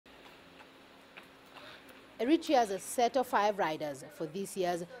Eritrea's set of 5 riders for this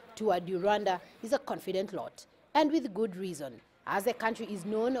year's Tour du Rwanda is a confident lot, and with good reason, as the country is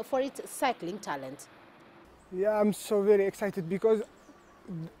known for its cycling talent. Yeah, I'm so very excited because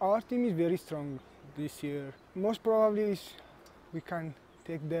our team is very strong this year. Most probably we can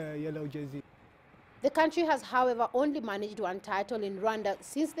take the yellow jersey. The country has, however, only managed one title in Rwanda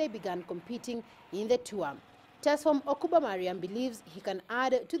since they began competing in the Tour. Tesfom Okuba Mariam believes he can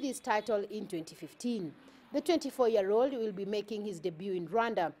add to this title in 2015. The 24-year-old will be making his debut in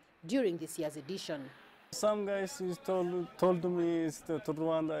Rwanda during this year's edition. Some guys told me the Tour du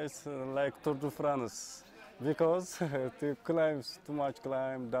Rwanda is like Tour de France because the climbs too much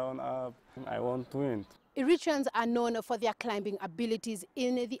climb down up. I want to win. Eritreans are known for their climbing abilities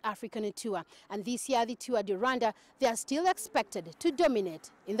in the African Tour, and this year the Tour du Rwanda, they are still expected to dominate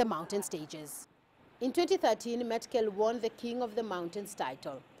in the mountain stages. In 2013, Metkel won the King of the Mountains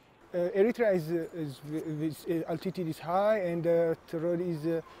title. Eritrea altitude is high and the road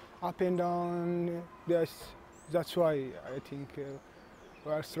is up and down. That's why I think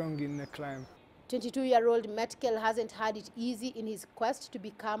we are strong in the climb. 22-year-old Metkel hasn't had it easy in his quest to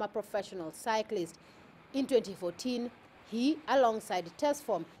become a professional cyclist. In 2014, he, alongside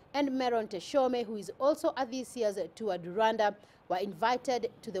Tesfom and Meron Teshome, who is also at this year's Tour du Rwanda, were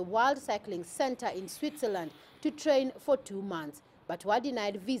invited to the World Cycling Center in Switzerland to train for 2 months, but were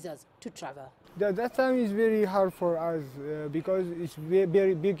denied visas to travel. That time is very hard for us because it's a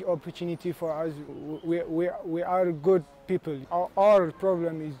very big opportunity for us. We are good people. Our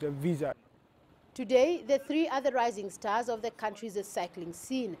problem is the visa. Today, the 3 are the rising stars of the country's cycling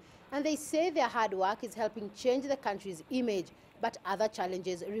scene, and they say their hard work is helping change the country's image, but other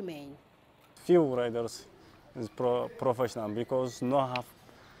challenges remain. Few riders is professional because no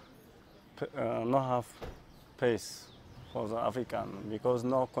have pace for the African, because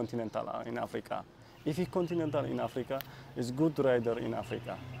no continental in Africa. If you continental in Africa, it's good rider in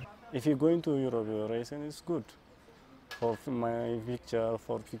Africa. If you're going to Europe racing, it's good. For my picture,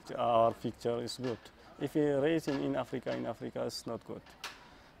 our picture is good. If you're racing in Africa, it's not good.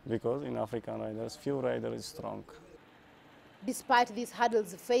 Because in African riders, few riders is strong. Despite these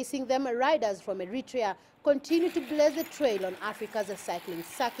hurdles facing them, riders from Eritrea continue to blaze the trail on Africa's cycling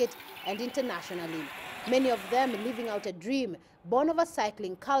circuit and internationally. Many of them living out a dream born of a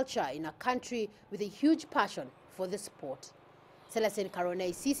cycling culture in a country with a huge passion for the sport. Celestine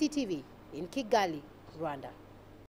Karonei, CCTV in Kigali, Rwanda.